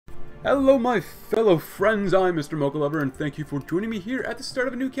Hello my fellow friends, I'm Mr. Mocha Lover, and thank you for joining me here at the start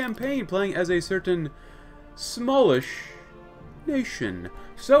of a new campaign, playing as a certain smallish nation.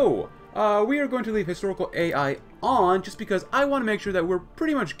 So, we are going to leave historical AI on, just because I want to make sure that we're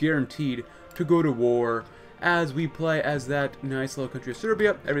pretty much guaranteed to go to war as we play as that nice little country of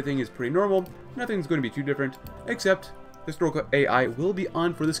Serbia. Everything is pretty normal, nothing's going to be too different, except historical AI will be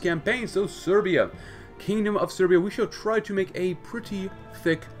on for this campaign. So Serbia, Kingdom of Serbia, we shall try to make a pretty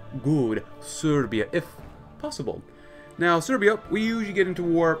thick good Serbia, if possible. Now, Serbia, we usually get into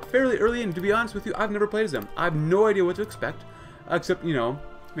war fairly early, and to be honest with you, I've never played as them. I have no idea what to expect, except, you know,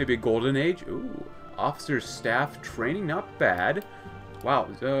 maybe a golden age. Ooh, officer staff training, not bad. Wow,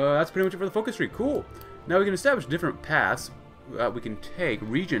 that's pretty much it for the focus tree. Cool. Now we can establish different paths. We can take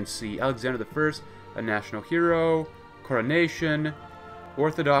Regency, Alexander I, a national hero, Coronation,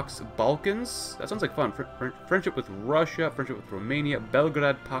 Orthodox Balkans. That sounds like fun. Friendship with Russia, friendship with Romania,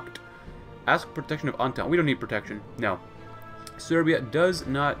 Belgrade Pact, ask protection of Anton. We don't need protection. No. Serbia does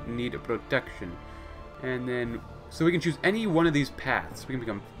not need protection. And then, so we can choose any one of these paths. We can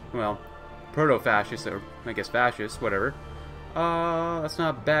become, well, proto-fascist, or I guess fascist, whatever. That's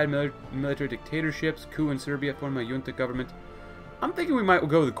not bad. Military dictatorships, coup in Serbia, form a junta government. I'm thinking we might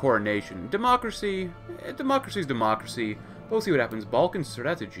go with the Coronation. Democracy, democracy is democracy. We'll see what happens. Balkan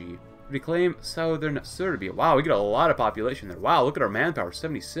strategy. Reclaim southern Serbia. Wow, we get a lot of population there. Wow, look at our manpower,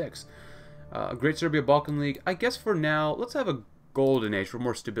 76. Great Serbia Balkan League. I guess for now, let's have a golden age for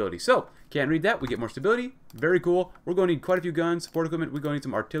more stability. So, can't read that. We get more stability. Very cool. We're going to need quite a few guns, support equipment. We're going to need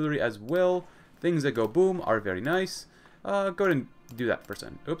some artillery as well. Things that go boom are very nice. Go ahead and do that first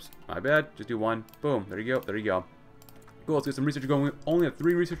then. Oops, my bad. Just do one. Boom. There you go. There you go. Cool, let's get some research going. We only have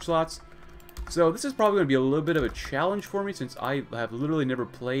 3 research slots. So this is probably going to be a little bit of a challenge for me, since I have literally never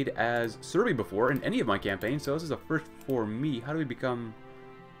played as Serbia before in any of my campaigns. So this is a first for me. How do we become,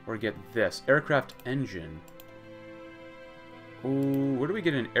 or get this? Aircraft engine. Ooh, where do we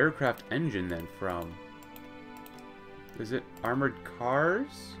get an aircraft engine then from? Is it armored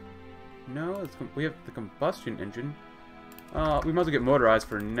cars? No, we have the combustion engine. We might as well get motorized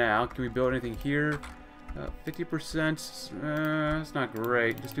for now. Can we build anything here? 50%, it's not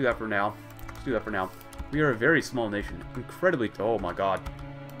great. Just do that for now. Let's do that for now. We are a very small nation. Incredibly, oh my god.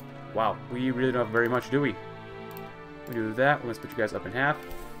 Wow, we really don't have very much, do we? We do that. We're going to split you guys up in half.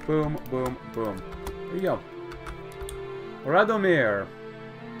 Boom, boom, boom. There you go. Radomir.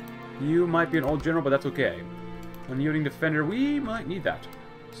 You might be an old general, but that's okay. Unyielding defender, we might need that.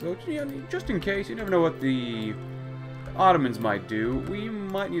 So, just in case, you never know what the Ottomans might do. We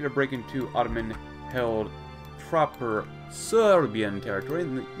might need to break into Ottoman-held proper Serbian territory.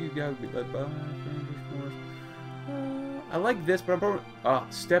 You gotta be led by I like this, but I'm probably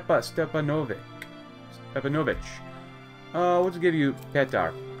Stepanovic. We'll just give you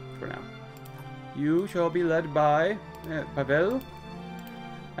Petar for now. You shall be led by Pavel.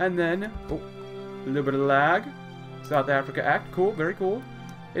 And then, oh, a little bit of lag. South Africa Act, cool, very cool.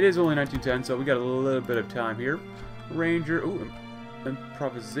 It is only 1910, so we got a little bit of time here. Ranger, ooh,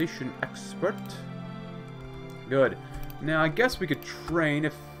 improvisation expert. Good. Now, I guess we could train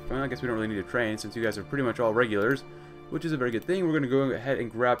if... Well, I guess we don't really need to train, since you guys are pretty much all regulars, which is a very good thing. We're going to go ahead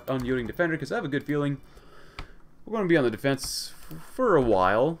and grab Unyielding Defender, because I have a good feeling we're going to be on the defense for a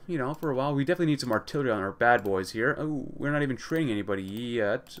while. You know, for a while. We definitely need some artillery on our bad boys here. Oh, we're not even training anybody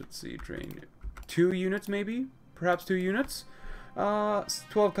yet. Let's see, train 2 units, maybe? Perhaps 2 units?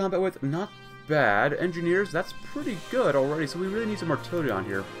 12 combat width, not bad. Engineers, that's pretty good already, so we really need some artillery on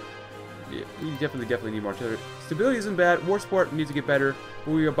here. Yeah, we definitely need more artillery. Stability isn't bad. War support needs to get better,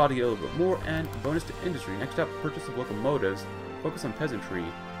 but we're about to get a little bit more. And bonus to industry. Next up, purchase of locomotives. Focus on peasantry.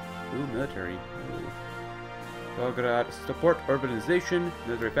 Ooh, military. Belgrade. Support urbanization.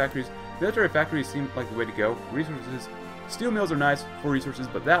 Military factories. Military factories seem like the way to go. Resources. Steel mills are nice for resources,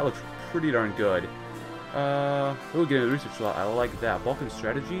 but that looks pretty darn good. We'll get into the research slot. I like that. Balkan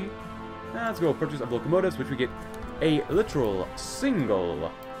strategy. Now let's go purchase of locomotives, which we get a literal single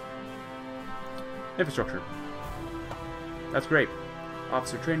infrastructure. That's great.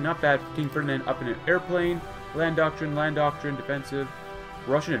 Officer training, not bad. King Ferdinand up in an airplane. Land doctrine, defensive.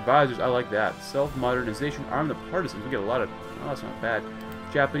 Russian advisors, I like that. Self-modernization, arm the partisans. We get a lot of... Oh, that's not bad.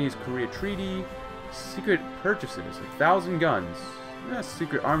 Japanese-Korea treaty. Secret purchases, 1,000 guns.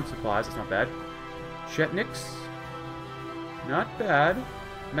 Secret arms supplies, that's not bad. Chetniks, not bad.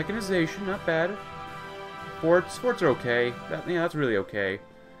 Mechanization, not bad. Forts are okay. That's really okay.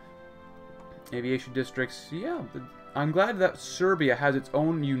 Aviation districts, yeah. I'm glad that Serbia has its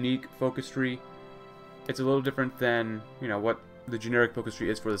own unique focus tree. It's a little different than, you know, what the generic focus tree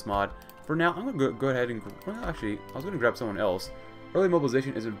is for this mod. For now, I'm going to go ahead and... Well, actually, I was going to grab someone else. Early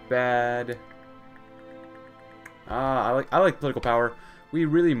mobilization isn't bad. I like political power. We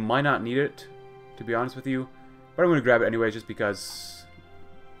really might not need it, to be honest with you. But I'm going to grab it anyways, just because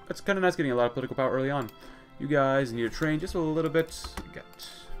it's kind of nice getting a lot of political power early on. You guys need to train just a little bit. Got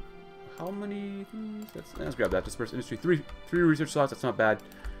how many things? Let's grab that. Dispersed industry. Three research slots. That's not bad.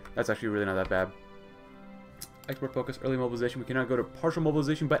 That's actually really not that bad. Export focus, early mobilization. We cannot go to partial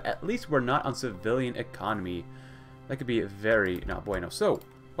mobilization, but at least we're not on civilian economy. That could be very not bueno. So,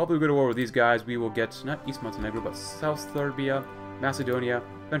 hopefully we go to war with these guys. We will get, not East Montenegro, but South Serbia, Macedonia.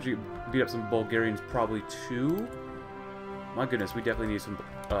 Eventually beat up some Bulgarians, probably too. My goodness, we definitely need some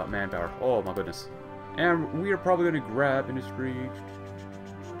manpower. Oh my goodness. And we are probably going to grab industry.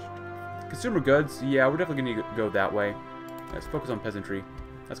 Consumer goods. Yeah, we're definitely going to go that way. Let's focus on peasantry.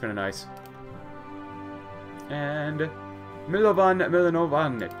 That's kind of nice. And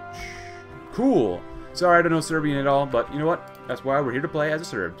Milovanic. Cool. Sorry, I don't know Serbian at all, but you know what? That's why we're here to play as a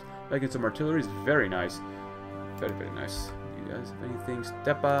Serbs. Making some artillery is very nice. Very, very nice. You guys have anything?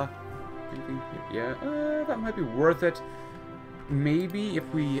 Stepa? Anything here? Yeah, that might be worth it. Maybe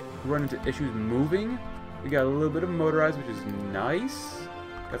if we run into issues moving. We got a little bit of motorized, which is nice.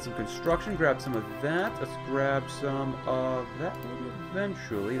 Got some construction. Grab some of that. Let's grab some of that maybe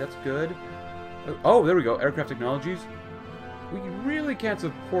eventually. That's good. Oh, there we go. Aircraft technologies. We really can't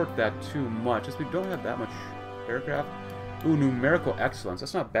support that too much, as we don't have that much aircraft. Ooh, numerical excellence.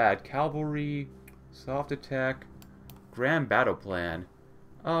 That's not bad. Cavalry, soft attack, grand battle plan.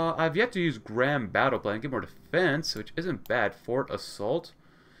 I've yet to use grand battle plan. Get more defense, which isn't bad. Fort assault,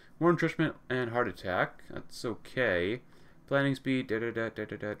 more entrenchment, and heart attack. That's okay. Planning speed.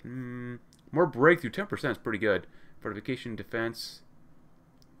 More breakthrough. 10% is pretty good. Fortification, defense.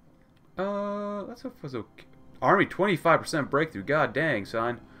 That's okay. Army 25% breakthrough. God dang,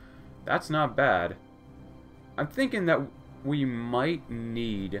 son. That's not bad. I'm thinking that we might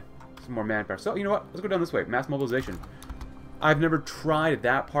need some more manpower. So, you know what? Let's go down this way. Mass mobilization. I've never tried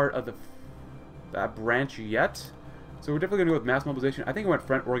that part of that branch yet. So we're definitely going to go with mass mobilization. I think I went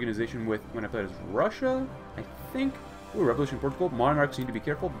front organization with when I played as Russia. I think. Ooh, Revolution Portugal. Monarchs need to be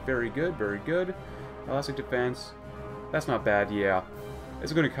careful. Very good, very good. Elastic defense. That's not bad, yeah.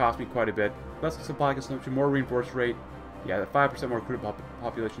 It's going to cost me quite a bit. Less supply consumption, more reinforce rate. Yeah, that 5% more recruited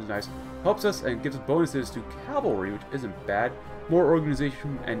population is nice. Helps us and gives us bonuses to cavalry, which isn't bad. More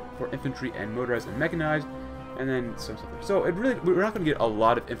organization and for infantry and motorized and mechanized. And then some stuff. So it really, we're not going to get a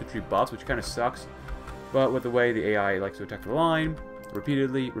lot of infantry buffs, which kind of sucks. But with the way the AI likes to attack the line,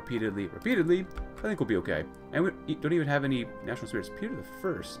 repeatedly, I think we'll be okay. And we don't even have any national spirits. Peter the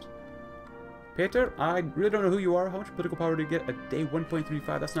First. Peter, I really don't know who you are. How much political power do you get a day?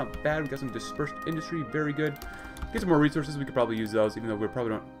 1.35. That's not bad. We got some dispersed industry. Very good. Get some more resources. We could probably use those, even though we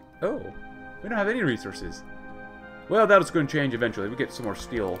probably don't. Oh, we don't have any resources. Well, that's going to change eventually. We get some more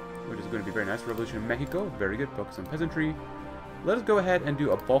steel, which is going to be very nice. Revolution in Mexico. Very good. Focus on peasantry. Let us go ahead and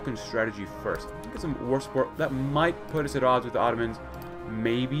do a Balkan strategy first. Get some war support. That might put us at odds with the Ottomans.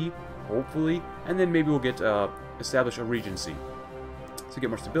 Maybe. Hopefully. And then maybe we'll get establish a regency. So get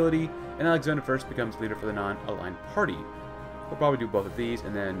more stability, and Alexander I becomes leader for the non-aligned party. We'll probably do both of these,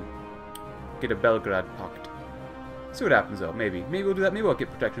 and then get a Belgrade Pact. See what happens, though. Maybe. Maybe we'll do that. Maybe we'll get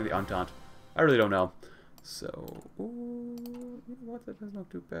protection of the Entente. I really don't know. So, ooh, you know what? That doesn't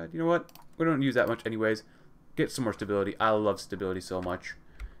look too bad. You know what? We don't use that much anyways. Get some more stability. I love stability so much.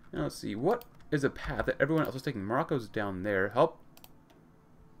 Now, let's see. What is a path that everyone else is taking? Morocco's down there. Help.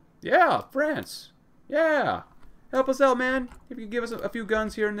 Yeah, France. Yeah. Help us out, man. If you could give us a few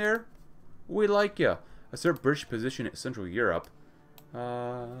guns here and there, we like ya. Assert British position in Central Europe.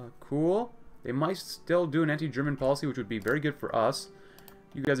 Cool. They might still do an anti-German policy, which would be very good for us.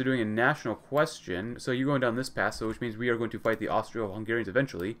 You guys are doing a national question, so you're going down this path, so which means we are going to fight the Austro-Hungarians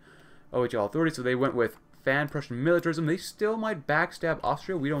eventually. OHL authorities, so they went with fan-Prussian militarism. They still might backstab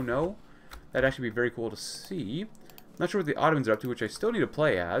Austria, we don't know. That'd actually be very cool to see. Not sure what the Ottomans are up to, which I still need to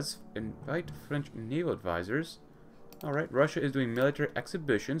play as. Invite French naval advisors. Alright, Russia is doing military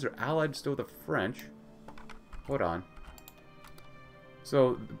exhibitions. They're allied still with the French. Hold on.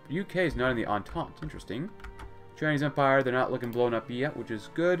 So, the UK is not in the Entente. Interesting. Chinese Empire, they're not looking blown up yet, which is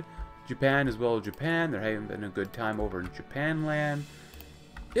good. Japan as well as Japan. They're having a good time over in Japan land.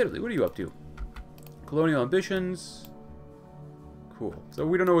 Italy, what are you up to? Colonial ambitions. Cool. So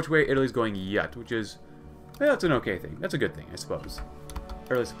we don't know which way Italy's going yet, which is... well, that's an okay thing. That's a good thing, I suppose.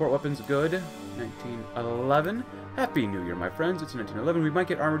 Early support weapons, good. 1911. Happy New Year, my friends. It's 1911. We might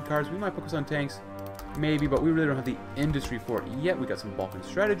get armored cars. We might focus on tanks. Maybe, but we really don't have the industry for it yet. We got some Balkan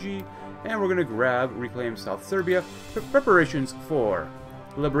strategy. And we're going to reclaim South Serbia. Preparations for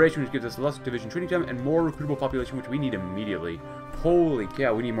liberation, which gives us less division training time and more recruitable population, which we need immediately. Holy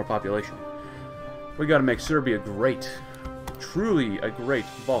cow, we need more population. We gotta make Serbia great. Truly a great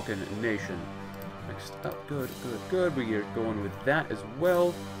Balkan nation. Next up, good, good, good. We are going with that as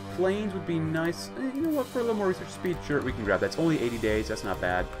well. Planes would be nice. You know what, for a little more research speed, sure, we can grab that. It's only 80 days, that's not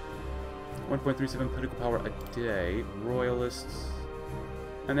bad. 1.37 political power a day. Royalists.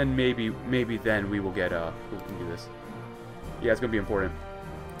 And then maybe then we will get, we can do this. Yeah, it's gonna be important.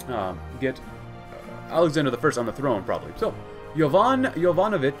 Get Alexander I on the throne, probably. So,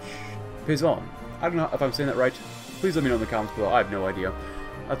 Jovanovic Pizon. I don't know if I'm saying that right. Please let me know in the comments below. I have no idea.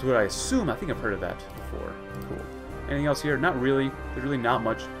 That's what I assume. I think I've heard of that before. Cool. Anything else here? Not really. There's really not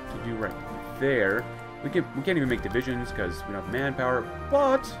much to do right there. We can't even make divisions because we don't have manpower.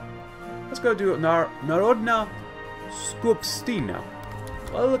 But let's go do Narodna Skupstina.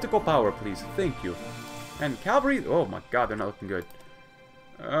 Political power, please. Thank you. And cavalry. Oh my God, they're not looking good.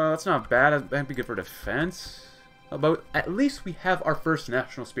 That's not bad. That'd be good for defense. But at least we have our first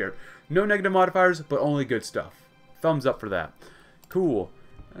national spirit. No negative modifiers, but only good stuff. Thumbs up for that. Cool.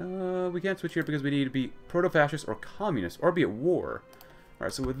 We can't switch here because we need to be proto-fascist or communist, or be at war.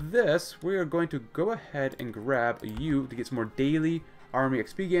 Alright, so with this, we are going to go ahead and grab you to get some more daily army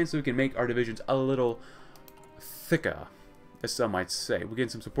XP gains so we can make our divisions a little thicker, as some might say. We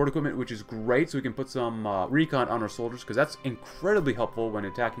get some support equipment, which is great, so we can put some recon on our soldiers, because that's incredibly helpful when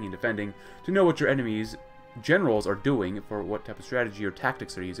attacking and defending, to know what your enemies' generals are doing, for what type of strategy or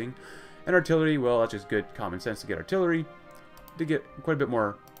tactics they're using. And artillery, well, that's just good common sense to get artillery, to get quite a bit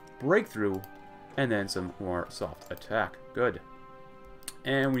more breakthrough, and then some more soft attack. Good.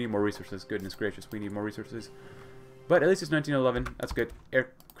 And we need more resources. Goodness gracious, we need more resources. But at least it's 1911. That's good.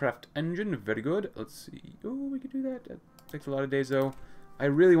 Aircraft engine, very good. Let's see. Oh, we could do that. That takes a lot of days, though. I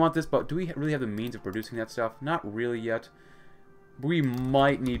really want this, but do we really have the means of producing that stuff? Not really yet. We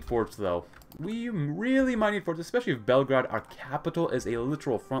might need forts, though. We really might need forts, especially if Belgrade, our capital, is a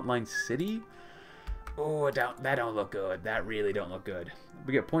literal frontline city. Oh, that don't look good. That really don't look good.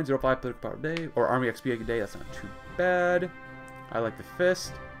 We get 0.05 political power a day, or army XP a day. That's not too bad. I like the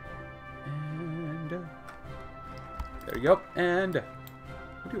fist. And there you go. And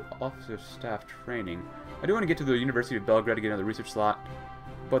we do officer staff training. I do want to get to the University of Belgrade to get another research slot,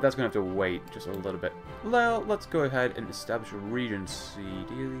 but that's going to have to wait just a little bit. Well, let's go ahead and establish a regency.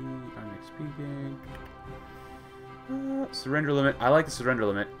 Daily army XP gain. Surrender limit. I like the surrender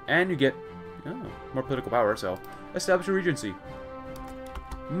limit. And you get more political power, so establish a regency.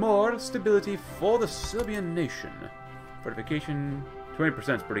 More stability for the Serbian nation. Fortification,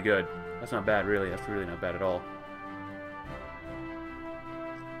 20% is pretty good. That's not bad, really. That's really not bad at all.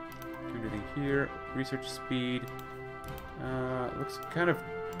 Anything here? Research speed. Looks kind of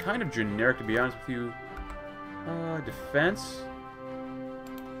generic, to be honest with you. Defense.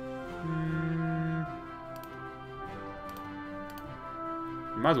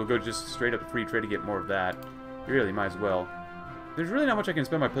 You might as well go just straight up free trade to get more of that. You really might as well. There's really not much I can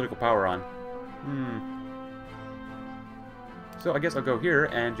spend my political power on. So I guess I'll go here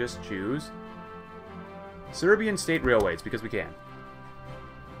and just choose Serbian State Railways, because we can.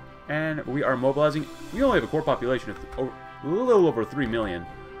 And we are mobilizing. We only have a core population of a little over 3 million.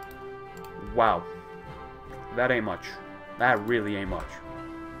 Wow. That ain't much. That really ain't much.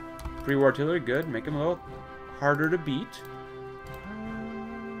 Pre-war artillery, good. Make them a little harder to beat.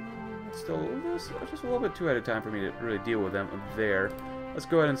 Still just a little bit too at a time for me to really deal with them there. Let's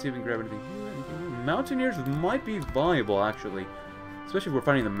go ahead and see if we can grab anything here. Mountaineers might be valuable, actually. Especially if we're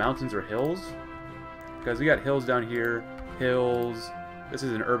finding the mountains or hills. Because we got hills down here. Hills. This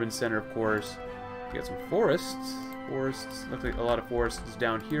is an urban center, of course. We got some forests. Forests. Looks like a lot of forests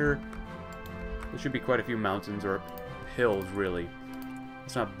down here. There should be quite a few mountains or hills, really.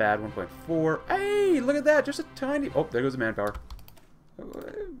 It's not bad. 1.4. Hey, look at that. Just a tiny... Oh, there goes the manpower.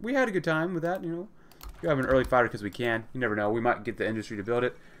 We had a good time with that, you know. We have an early fighter because we can. You never know. We might get the industry to build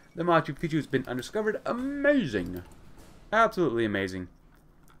it. The Machu Picchu has been undiscovered. Amazing. Absolutely amazing.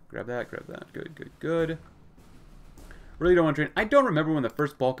 Grab that, grab that. Good, good, good. Really don't want to train. I don't remember when the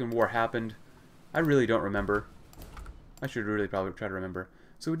first Balkan War happened. I really don't remember. I should really probably try to remember.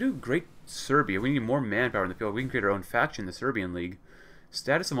 So we do Great Serbia. We need more manpower in the field. We can create our own faction, the Serbian League.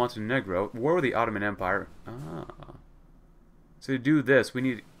 Status of Montenegro. War with the Ottoman Empire. Ah. So to do this, we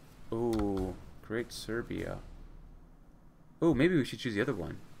need... Ooh, Great Serbia. Oh, maybe we should choose the other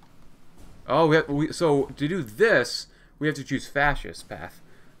one. Oh, so to do this, we have to choose fascist path.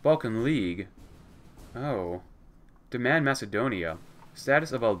 Balkan League. Oh. Demand Macedonia.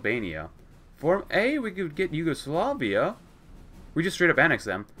 Status of Albania. Form A, we could get Yugoslavia. We just straight up annex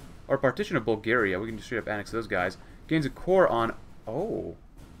them. Or partition of Bulgaria. We can just straight up annex those guys. Gains a core on... Oh.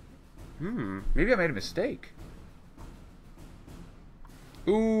 Maybe I made a mistake.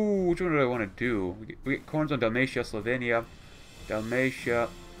 Ooh, which one do I want to do? We get corns on Dalmatia, Slovenia,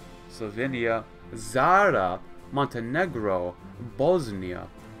 Zara, Montenegro, Bosnia.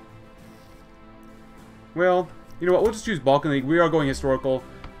 Well, you know what? We'll just choose Balkan League. We are going historical.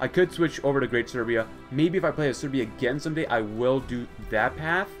 I could switch over to Great Serbia. Maybe if I play as Serbia again someday, I will do that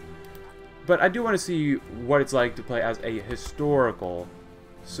path. But I do want to see what it's like to play as a historical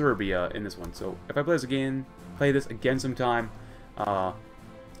Serbia in this one. So if I play this again sometime,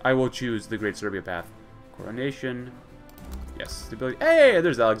 I will choose the Great Serbia path. Coronation. Yes, stability. Hey,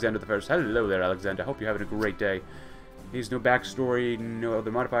 there's Alexander the First. Hello there, Alexander. Hope you're having a great day. He's no backstory, no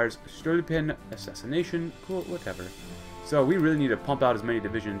other modifiers. Stolypin, assassination, cool, whatever. So we really need to pump out as many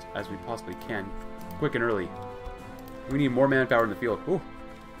divisions as we possibly can, quick and early. We need more manpower in the field. Ooh.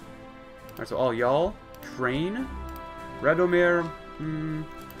 Alright, so all y'all, train, Radomir,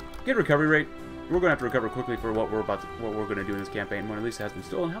 get recovery rate. We're gonna have to recover quickly for what we're gonna do in this campaign when at least it has been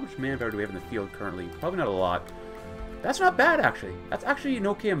stolen. How much manpower do we have in the field currently? Probably not a lot. That's not bad, actually. That's actually an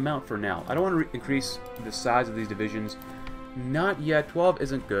okay amount for now. I don't want to increase the size of these divisions. Not yet. 12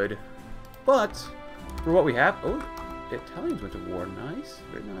 isn't good. But, for what we have... Oh, the Italians went to war. Nice.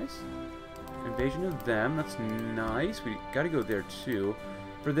 Very nice. Invasion of them. That's nice. We gotta go there, too.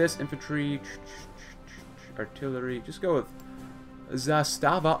 For this, infantry... Artillery. Just go with...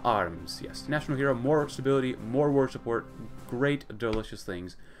 Zastava Arms. Yes. National hero. More stability. More war support. Great, delicious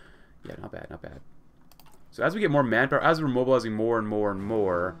things. Yeah, not bad. Not bad. So as we get more manpower, as we're mobilizing more and more and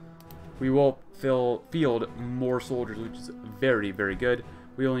more, we will field more soldiers, which is very, very good.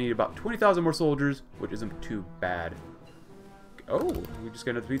 We only need about 20,000 more soldiers, which isn't too bad. Oh, we just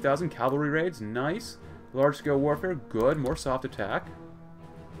got another 3,000 cavalry raids. Nice. Large-scale warfare. Good. More soft attack.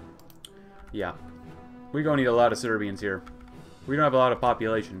 Yeah. We're going to need a lot of Serbians here. We don't have a lot of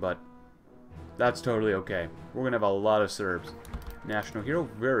population, but that's totally okay. We're going to have a lot of Serbs. National hero.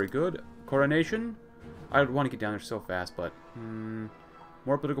 Very good. Coronation. I want to get down there so fast, but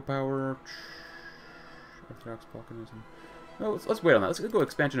more political power. Orthodox Balkanism. No, let's wait on that. Let's go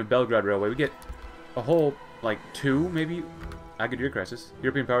expansion of Belgrade Railway. We get a whole, like, 2, maybe, Agadir crisis.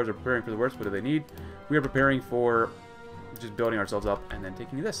 European powers are preparing for the worst. What do they need? We are preparing for just building ourselves up and then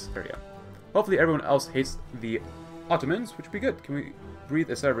taking this. There we go. Hopefully everyone else hates the Ottomans, which would be good. Can we breathe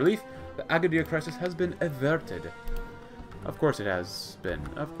a sigh of relief? The Agadir crisis has been averted. Of course it has been.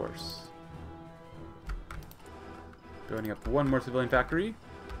 Of course. Building up one more civilian factory.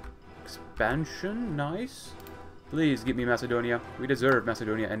 Expansion, nice. Please give me Macedonia. We deserve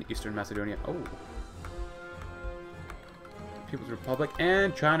Macedonia and Eastern Macedonia. Oh. People's Republic.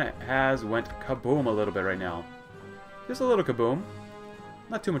 And China has went kaboom a little bit right now. Just a little kaboom.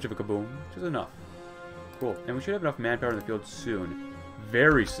 Not too much of a kaboom. Just enough. Cool. And we should have enough manpower in the field soon.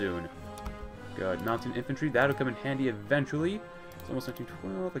 Very soon. Good. Mountain infantry. That'll come in handy eventually. It's almost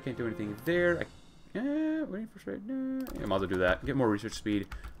 1912. I can't do anything there. Waiting for straight. I might as well do that. Get more research speed.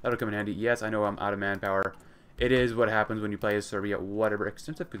 That'll come in handy. Yes, I know I'm out of manpower. It is what happens when you play as Serbia. Whatever.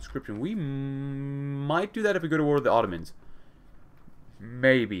 Extensive conscription. We might do that if we go to war with the Ottomans.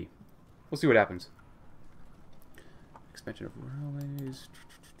 Maybe. We'll see what happens. Expansion of railways.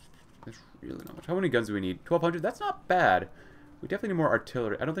 There's really not much. How many guns do we need? 1,200? That's not bad. We definitely need more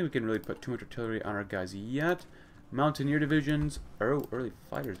artillery. I don't think we can really put too much artillery on our guys yet. Mountaineer divisions. Oh, early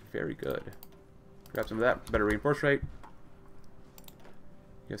fighters. Very good. Grab some of that. Better reinforce rate.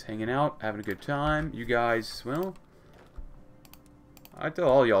 You guys hanging out, having a good time. You guys, well, I tell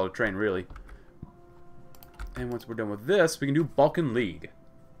all y'all to train, really. And once we're done with this, we can do Balkan League.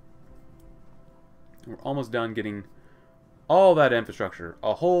 We're almost done getting all that infrastructure.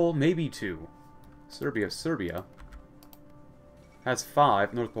 A whole, maybe 2. Serbia has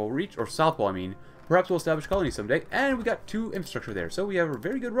 5. North Pole reach, or South Pole, I mean. Perhaps we'll establish colonies someday. And we got 2 infrastructure there. So we have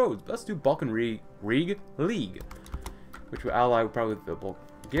very good roads. Let's do Balkan League. Which will ally probably the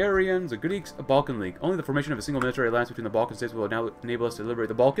Bulgarians, the Greeks, a Balkan League. Only the formation of a single military alliance between the Balkan states will now enable us to liberate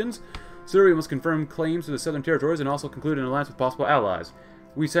the Balkans. Serbia must confirm claims to the southern territories and also conclude an alliance with possible allies.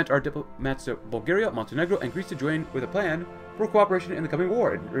 We sent our diplomats to Bulgaria, Montenegro, and Greece to join with a plan for cooperation in the coming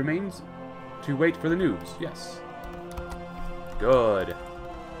war. It remains to wait for the news. Yes. Good.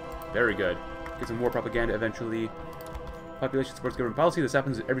 Very good. Get some more propaganda eventually. Population supports government policy. This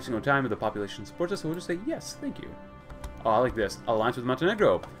happens every single time the population supports us, so we'll just say yes, thank you. Oh, I like this. Alliance with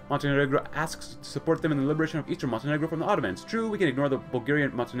Montenegro. Montenegro asks to support them in the liberation of Eastern Montenegro from the Ottomans. True, we can ignore the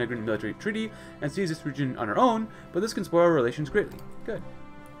Bulgarian-Montenegrin military treaty and seize this region on our own, but this can spoil our relations greatly. Good.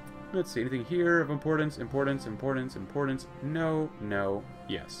 Let's see, anything here of importance? Importance. No, no,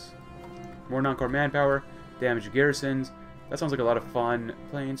 yes. More non-core manpower. Damaged garrisons. That sounds like a lot of fun.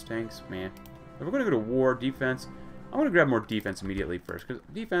 Planes, tanks, man. If we're going to go to war, defense, I want to grab more defense immediately first, because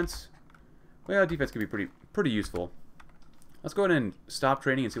defense, well, defense can be pretty useful. Let's go ahead and stop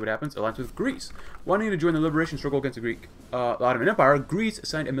training and see what happens. Alliance with Greece. Wanting to join the liberation struggle against the Ottoman Empire, Greece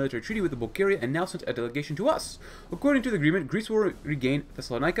signed a military treaty with Bulgaria and now sent a delegation to us. According to the agreement, Greece will regain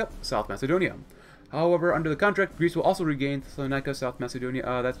Thessalonica, South Macedonia. However, under the contract, Greece will also regain Thessalonica, South Macedonia.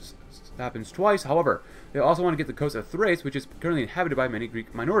 That happens twice. However, they also want to get the coast of Thrace, which is currently inhabited by many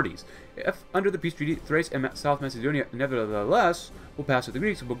Greek minorities. If, under the peace treaty, Thrace and South Macedonia nevertheless will pass to the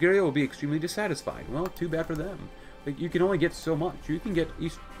Greeks, Bulgaria will be extremely dissatisfied. Well, too bad for them. Like, you can only get so much. You can get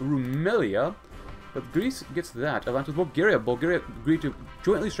East Rumelia, but Greece gets that. Alliance with Bulgaria. Bulgaria agreed to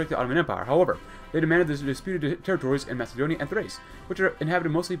jointly strike the Ottoman Empire. However, they demanded the disputed territories in Macedonia and Thrace, which are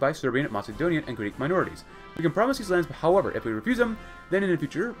inhabited mostly by Serbian, Macedonian, and Greek minorities. We can promise these lands, but however, if we refuse them, then in the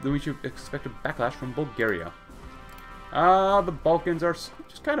future, then we should expect a backlash from Bulgaria. The Balkans are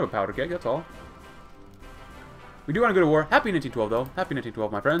just kind of a powder keg, that's all. We do want to go to war. Happy 1912, though. Happy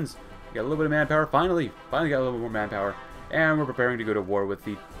 1912, my friends. We got a little bit of manpower, finally got a little bit more manpower, and we're preparing to go to war with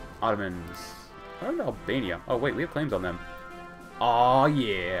the Ottomans. Or Albania. Oh, wait, we have claims on them. Aw,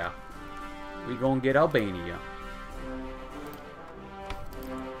 yeah. We gonna get Albania.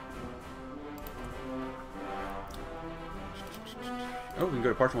 Oh, we can go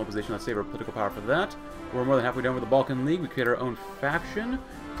to partial mobilization. Let's save our political power for that. We're more than halfway done with the Balkan League. We create our own faction.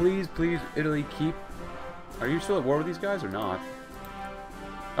 Please, please, Italy, keep... Are you still at war with these guys or not?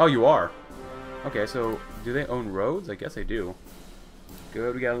 Oh, you are. Okay, so do they own roads? I guess they do.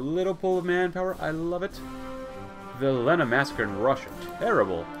 Good, we got a little pool of manpower. I love it. The Lena Massacre in Russia.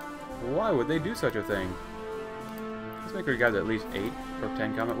 Terrible. Why would they do such a thing? Let's make our guys at least 8 or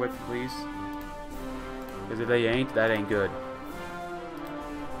 10 combat with, please. Because if they ain't, that ain't good.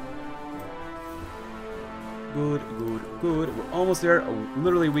 Good, good, good. We're almost there.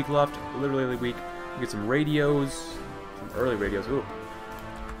 Literally a week left. Literally a week. We get some radios. Some early radios. Ooh.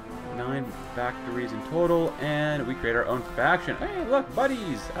 9 factories in total. And we create our own faction. Hey, look,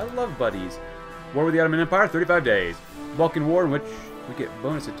 buddies. I love buddies. War with the Ottoman Empire, 35 days. Balkan War, in which we get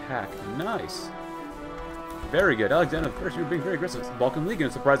bonus attack. Nice. Very good. Alexander I, you're being very aggressive. The Balkan League, in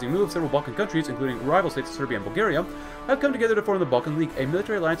a surprising move, several Balkan countries, including rival states of Serbia and Bulgaria, have come together to form the Balkan League, a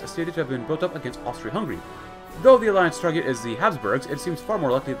military alliance stated to have been built up against Austria-Hungary. Though the alliance target is the Habsburgs, it seems far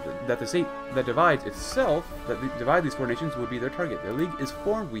more likely that the state that divides itself, divide these four nations, would be their target. The league is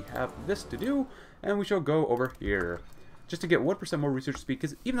formed, we have this to do, and we shall go over here. Just to get 1% more research speed,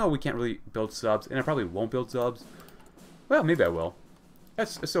 because even though we can't really build subs, and I probably won't build subs, well, maybe I will.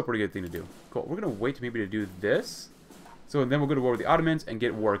 That's still a pretty good thing to do. Cool. We're going to wait maybe to do this. So then we'll go to war with the Ottomans and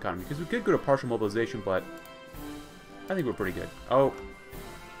get war economy. Because we could go to partial mobilization, but I think we're pretty good. Oh,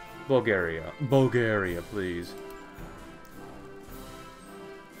 Bulgaria. Bulgaria, please.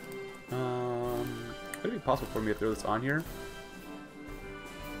 Would it be possible for me to throw this on here?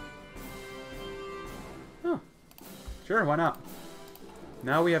 Huh. Sure, why not?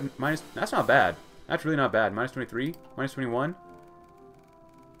 Now we have minus... That's not bad. That's really not bad. Minus 23, minus 21.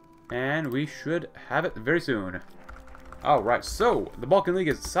 And we should have it very soon. Alright, so the Balkan League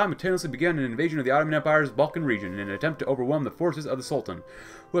has simultaneously begun an invasion of the Ottoman Empire's Balkan region in an attempt to overwhelm the forces of the Sultan,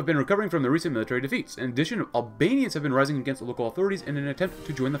 who have been recovering from the recent military defeats. In addition, Albanians have been rising against the local authorities in an attempt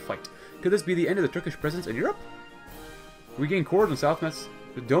to join the fight. Could this be the end of the Turkish presence in Europe? We gain cores in South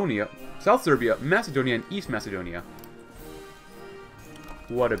Macedonia, South Serbia, Macedonia, and East Macedonia.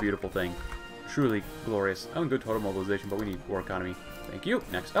 What a beautiful thing. Truly glorious. I would go total mobilization, but we need war economy. Thank you.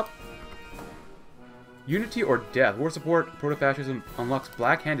 Next up. Unity or death. War support, proto-fascism unlocks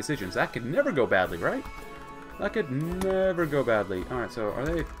black hand decisions. That could never go badly, right? That could never go badly. Alright, so are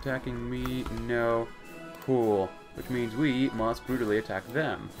they attacking me? No. Cool. Which means we must brutally attack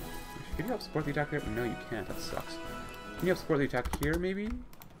them. Can you help support the attack there? No, you can't. That sucks. Can you help support the attack here, maybe?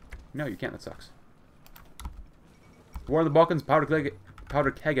 No, you can't. That sucks. War in the Balkans.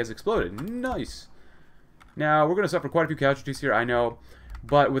 Powder keg has exploded. Nice. Now, we're going to suffer quite a few casualties here, I know.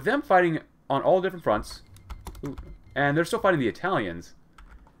 But with them fighting on all different fronts, and they're still fighting the Italians,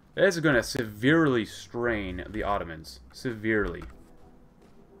 this is going to severely strain the Ottomans. Severely.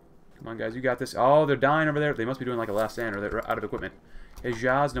 Come on, guys, you got this. Oh, they're dying over there. They must be doing like a last stand, or they're out of equipment.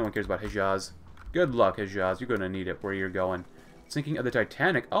 Hejaz, no one cares about Hejaz. Good luck, Hejaz. You're going to need it where you're going. Sinking of the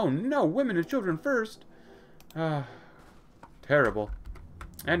Titanic. Oh, no, women and children first. Terrible.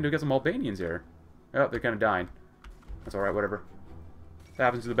 And we got some Albanians here. Oh, they're kind of dying. That's alright, whatever. That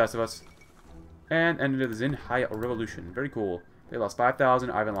happens to the best of us. And ended the Xinhai Revolution. Very cool. They lost 5,000.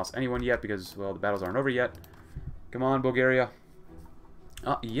 I haven't lost anyone yet because, well, the battles aren't over yet. Come on, Bulgaria.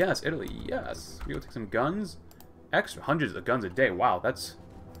 Yes, Italy, yes. We will take some guns. Extra hundreds of guns a day. Wow, that's...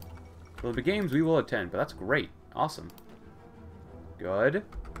 Olympic Games we will attend, but that's great. Awesome. Good.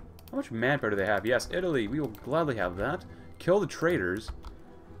 How much manpower do they have? Yes, Italy. We will gladly have that. Kill the traitors.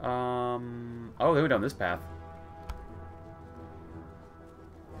 Oh, they went down this path.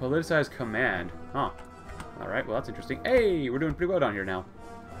 Politicized command. Huh. Alright, well, that's interesting. Hey, we're doing pretty well down here now.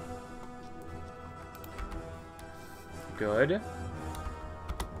 Good.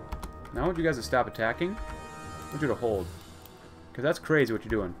 Now I want you guys to stop attacking. I want you to hold. Because that's crazy what you're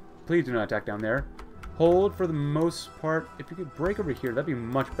doing. Please do not attack down there. Hold for the most part. If you could break over here, that'd be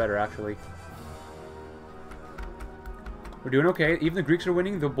much better, actually. We're doing okay. Even the Greeks are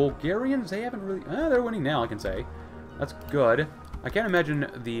winning. The Bulgarians, they haven't really... they're winning now, I can say. That's good. I can't imagine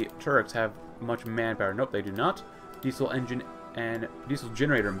the Turks have much manpower. Nope, they do not. Diesel engine and diesel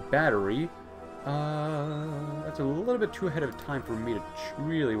generator and battery. That's a little bit too ahead of time for me to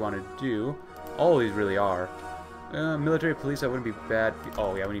really want to do. All of these really are. Military police, that wouldn't be bad.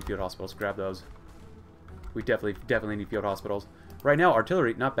 Oh, yeah, we need field hospitals. Grab those. We definitely need field hospitals. Right now,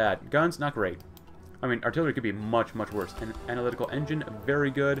 artillery, not bad. Guns, not great. I mean, artillery could be much, much worse. An analytical engine,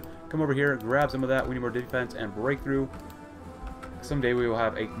 very good. Come over here, grab some of that. We need more defense and breakthrough. Someday we will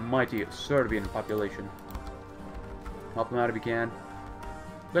have a mighty Serbian population. Help them out if you can.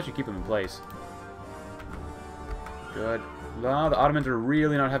 Especially keep them in place. Good. Wow, the Ottomans are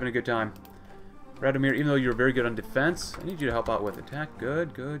really not having a good time. Radomir, even though you're very good on defense, I need you to help out with attack.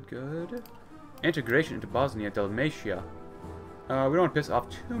 Good, good, good. Integration into Bosnia, Dalmatia. We don't want to piss off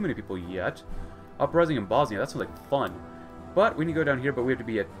too many people yet. Uprising in Bosnia, that sounds like fun. But we need to go down here, but we have to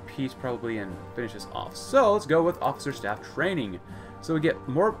be at peace probably and finish this off. So let's go with officer staff training. So we get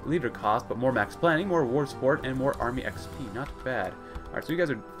more leader cost, but more max planning, more war support, and more army XP. Not bad. Alright, so you guys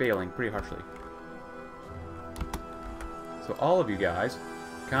are failing pretty harshly. So all of you guys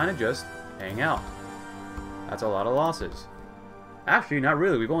kind of just hang out. That's a lot of losses. Actually, not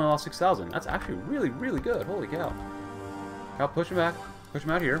really. We've only lost 6,000. That's actually really, really good. Holy cow. Now push him back. Push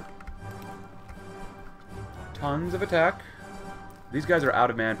him out here. Tons of attack. These guys are out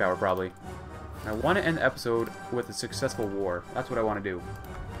of manpower, probably. I want to end the episode with a successful war. That's what I want to do.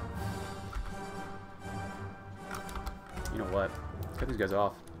 You know what? Cut these guys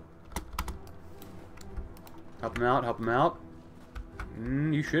off. Help them out, help them out.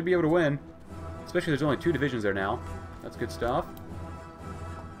 You should be able to win. Especially there's only 2 divisions there now. That's good stuff.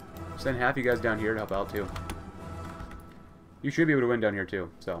 Send half you guys down here to help out, too. You should be able to win down here,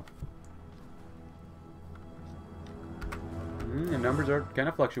 too, so... the numbers are kind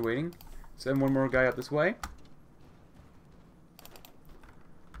of fluctuating. Send one more guy up this way.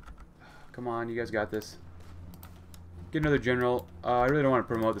 Come on, you guys got this. Get another general. I really don't want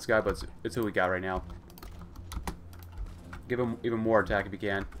to promote this guy, but it's who we got right now. Give him even more attack if you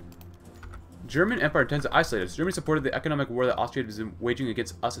can. German Empire tends to isolate us. Germany supported the economic war that Austria has been waging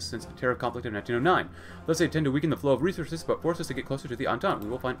against us since the terror conflict of 1909. Thus they tend to weaken the flow of resources, but force us to get closer to the Entente. We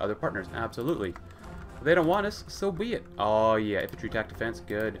will find other partners. Absolutely. If they don't want us, so be it. Oh, yeah. Infantry attack defense.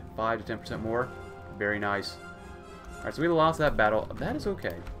 Good. 5 to 10% more. Very nice. Alright, so we lost that battle. That is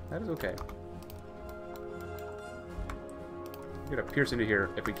okay. That is okay. We're going to pierce into here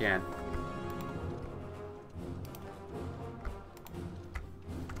if we can.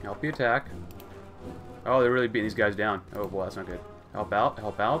 Help the attack. Oh, they're really beating these guys down. Oh, boy, that's not good. Help out.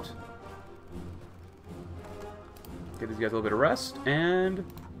 Help out. Give these guys a little bit of rest. And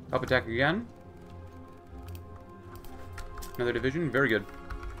help attack again. Another division, very good.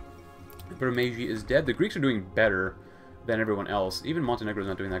 Bermeji is dead. The Greeks are doing better than everyone else. Even Montenegro's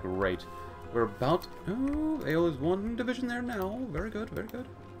not doing that great. We're about... Oh, Aol is 1 division there now. Very good, very good.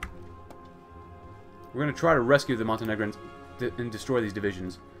 We're going to try to rescue the Montenegrins and destroy these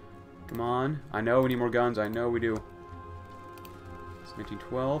divisions. Come on. I know we need more guns. I know we do. It's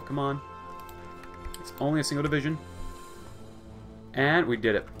 1912. Come on. It's only a single division. And we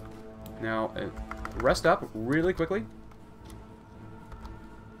did it. Now, rest up really quickly.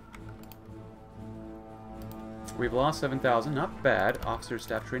 We've lost 7,000, not bad. Officer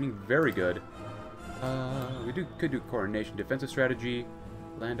staff training, very good. We could do coronation, defensive strategy,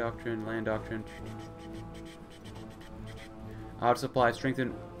 land doctrine, land doctrine. Auto supply,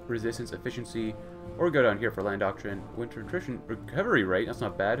 strengthen resistance, efficiency, or go down here for land doctrine. Winter attrition, recovery rate, that's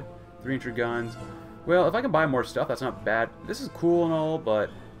not bad. 3-inch guns. Well, if I can buy more stuff, that's not bad. This is cool and all, but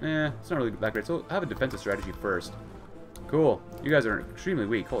it's not really that great. So I have a defensive strategy first. Cool. You guys are extremely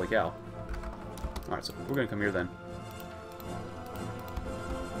weak. Holy cow. Alright, so we're going to come here then.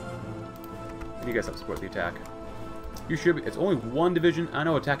 And you guys help support the attack. You should be... It's only 1 division. I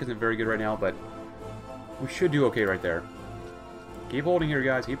know attack isn't very good right now, but we should do okay right there. Keep holding here,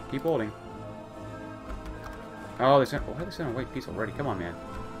 guys. Keep holding. Oh, they sent... Oh, why they sent a white piece already? Come on, man.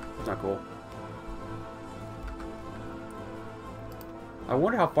 That's not cool. I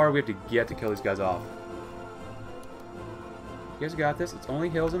wonder how far we have to get to kill these guys off. You guys got this. It's only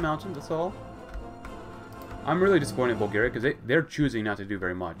hills and mountains, that's all. I'm really disappointed in Bulgaria because they're choosing not to do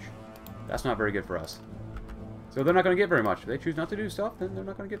very much. That's not very good for us. So they're not going to get very much. If they choose not to do stuff, then they're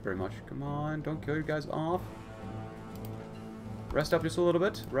not going to get very much. Come on, don't kill your guys off. Rest up just a little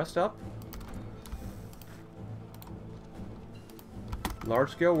bit. Rest up.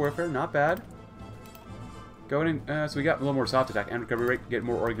 Large-scale warfare, not bad. Going in, so we got a little more soft attack and recovery rate. Get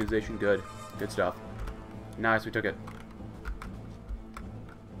more organization. Good. Good stuff. Nice, we took it.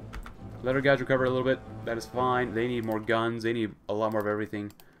 Let our guys recover a little bit. That is fine. They need more guns. They need a lot more of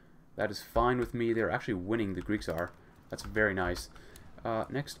everything. That is fine with me. They're actually winning, the Greeks are. That's very nice.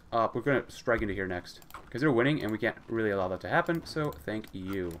 Next up, we're going to strike into here next. Because they're winning, and we can't really allow that to happen, so thank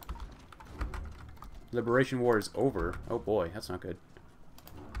you. Liberation War is over. Oh boy, that's not good.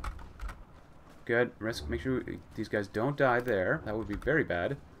 Good. Make sure these guys don't die there. That would be very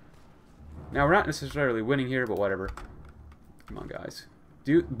bad. Now, we're not necessarily winning here, but whatever. Come on, guys.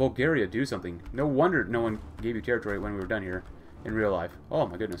 Bulgaria, do something. No wonder no one gave you territory when we were done here in real life. Oh,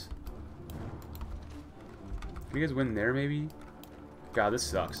 my goodness. Can you guys win there, maybe? God, this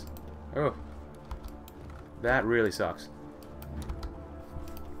sucks. Oh. That really sucks.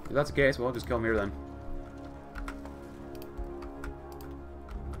 If that's the case, well, I'll just kill him here then.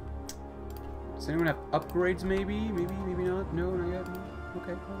 Does anyone have upgrades, maybe? Maybe not? No, not yet?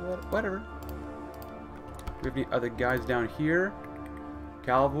 Okay, well, whatever. Do we have any other guys down here?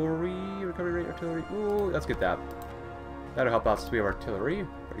 Cavalry, recovery rate, artillery. Ooh, let's get that. That'll help out since we have artillery.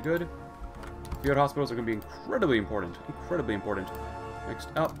 Pretty good. Field hospitals are going to be incredibly important. Incredibly important. Next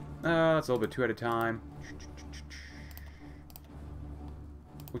up. That's a little bit two at a time.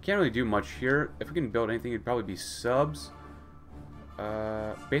 We can't really do much here. If we can build anything, it'd probably be subs.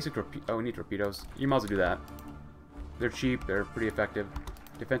 Basic torpedoes. Oh, we need torpedoes. You might as well do that. They're cheap. They're pretty effective.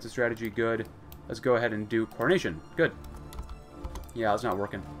 Defensive strategy, good. Let's go ahead and do Coronation. Good. Yeah, it's not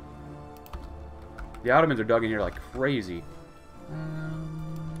working. The Ottomans are dug in here like crazy.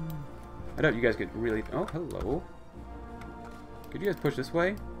 I doubt you guys could really... Oh, hello. Could you guys push this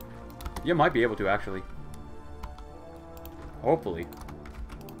way? You might be able to, actually. Hopefully.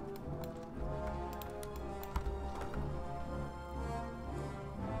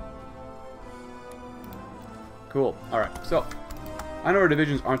 Cool. Alright, so... I know our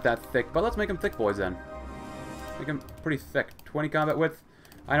divisions aren't that thick, but let's make them thick, boys, then. Make them pretty thick. 20 combat width.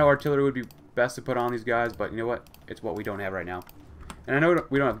 I know artillery would be best to put on these guys, but you know what? It's what we don't have right now. And I know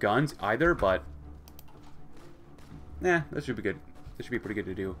we don't have guns either, but... Nah, this should be good. This should be pretty good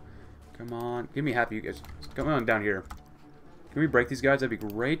to do. Come on. Give me half of you guys. Come on down here. Can we break these guys? That'd be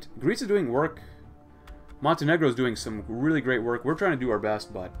great. Greece is doing work. Montenegro is doing some really great work. We're trying to do our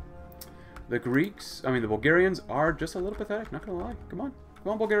best, but... The Bulgarians are just a little pathetic. Not gonna lie. Come on.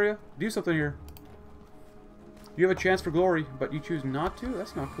 Come on, Bulgaria. Do something here. You have a chance for glory, but you choose not to?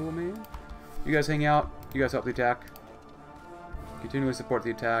 That's not cool, man. You guys hang out. You guys help the attack. Continually support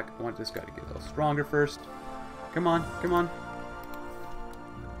the attack. I want this guy to get a little stronger first. Come on. Come on.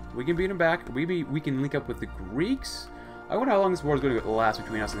 We can beat him back. We can link up with the Greeks. I wonder how long this war is going to last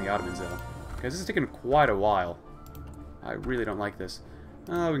between us and the Ottomans, though. Because this is taking quite a while. I really don't like this.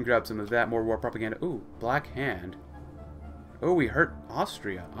 We can grab some of that. More war propaganda. Ooh, Black Hand. Oh, we hurt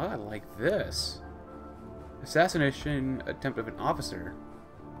Austria. Oh, I like this. Assassination attempt of an officer.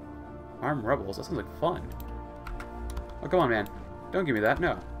 Armed rebels. That sounds like fun. Oh, come on, man. Don't give me that.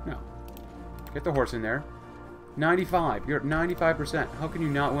 No. No. Get the horse in there. 95. You're at 95%. How can you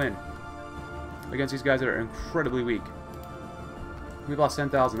not win against these guys that are incredibly weak? We've lost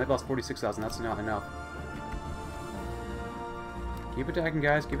 10,000. They've lost 46,000. That's not enough. Keep attacking,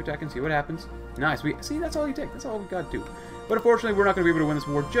 guys. Keep attacking. See what happens. Nice. See, that's all you take. That's all we got to do. But unfortunately, we're not going to be able to win this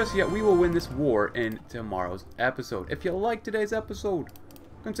war just yet. We will win this war in tomorrow's episode. If you liked today's episode,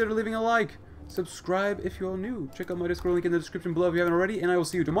 consider leaving a like. Subscribe if you're new. Check out my Discord link in the description below if you haven't already. And I will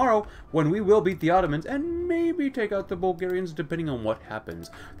see you tomorrow when we will beat the Ottomans and maybe take out the Bulgarians depending on what happens.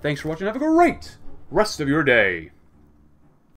 Thanks for watching. Have a great rest of your day.